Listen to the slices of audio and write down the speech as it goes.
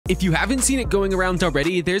If you haven't seen it going around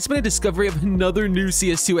already, there's been a discovery of another new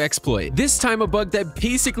CS2 exploit. This time a bug that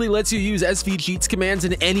basically lets you use SV cheats commands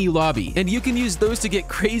in any lobby, and you can use those to get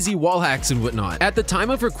crazy wall hacks and whatnot. At the time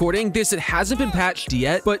of recording this, it hasn't been patched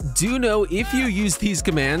yet, but do know if you use these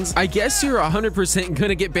commands, I guess you're 100%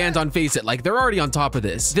 gonna get banned on Faceit. Like, they're already on top of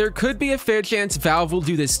this. There could be a fair chance Valve will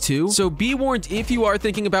do this too, so be warned if you are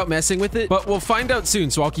thinking about messing with it, but we'll find out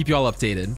soon, so I'll keep you all updated.